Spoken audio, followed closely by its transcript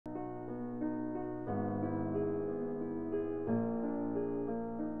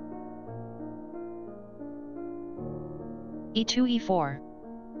e2 e4,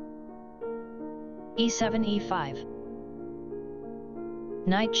 e7 e5,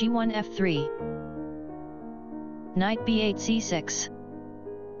 knight g1 f3, knight b8 c6,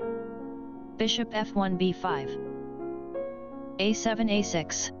 bishop f1 b5, a7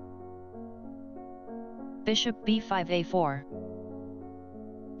 a6, bishop b5 a4,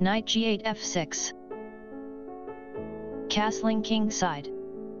 knight g8 f6, castling king side,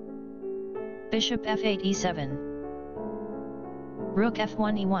 bishop f8 e7, rook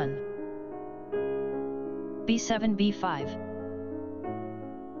f1 e1, b7 b5,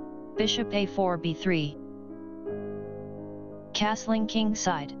 bishop a4 b3, castling king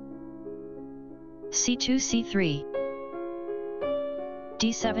side, c2 c3,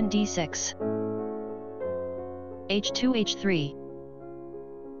 d7 d6, h2 h3,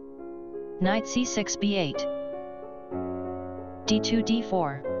 knight c6 b8, d2 d4,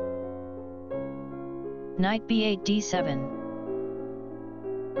 knight b8 d7,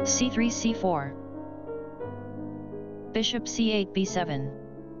 c3 c4, bishop c8 b7,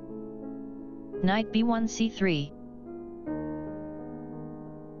 knight b1 c3,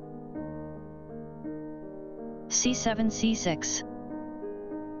 c7 c6,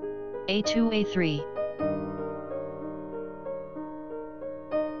 a2 a3,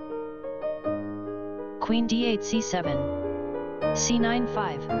 queen d8 c7, c9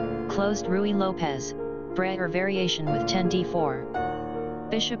 5, closed Ruy Lopez, Breyer variation with 10 d4,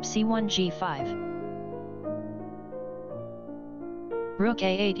 bishop c1 g5, rook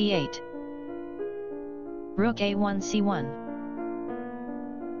a8 e8, rook a1 c1,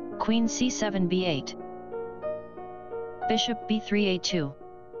 queen c7 b8, bishop b3 a2,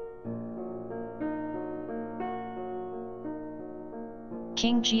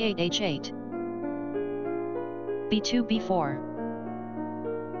 king g8 h8, b2 b4,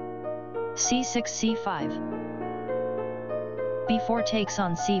 c6 c5, b4 takes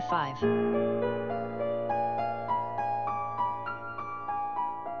on c5,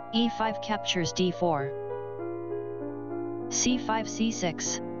 e5 captures d4, c5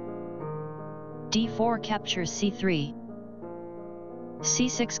 c6, d4 captures c3,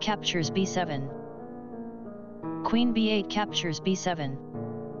 c6 captures b7, queen b8 captures b7,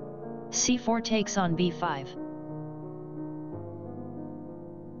 c4 takes on b5,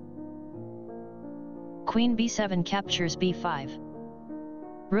 queen b7 captures b5,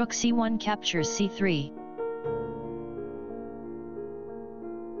 rook c1 captures c3,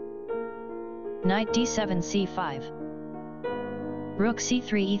 knight d7 c5, rook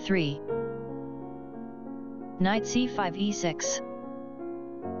c3 e3, knight c5 e6,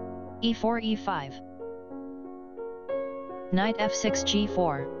 e4 e5, knight f6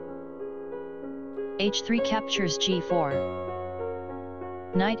 g4, h3 captures g4,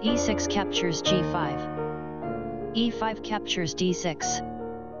 knight e6 captures g5, e5 captures d6,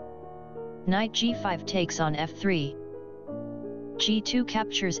 knight g5 takes on f3, g2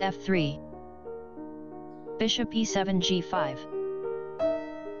 captures f3, bishop e7 g5,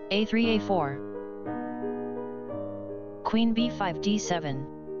 a3 a4, queen b5 d7,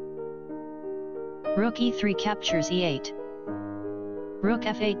 rook e3 captures e8, rook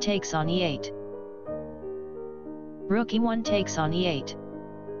f8 takes on e8, rook e1 takes on e8,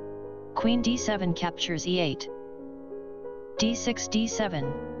 queen d7 captures e8, d6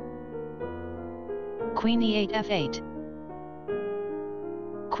 d7, queen e8 f8,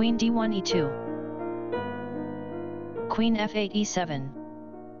 queen d1 e2, queen f8 e7,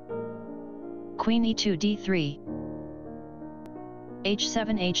 queen e2 d3,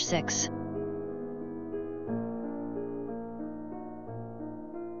 h7 h6,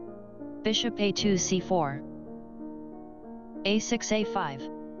 bishop a2 c4, a6 a5,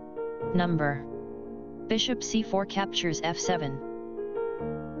 number, bishop c4 captures f7,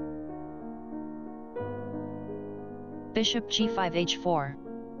 bishop g5 h4,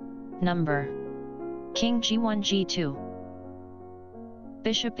 number, king g1 g2,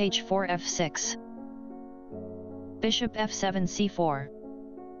 bishop h4 f6, bishop f7 c4,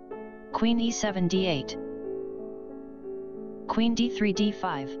 queen e7 d8, queen d3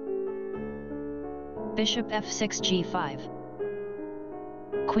 d5, bishop f6 g5,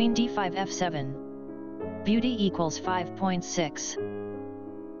 queen d5 f7, beauty equals 5.6.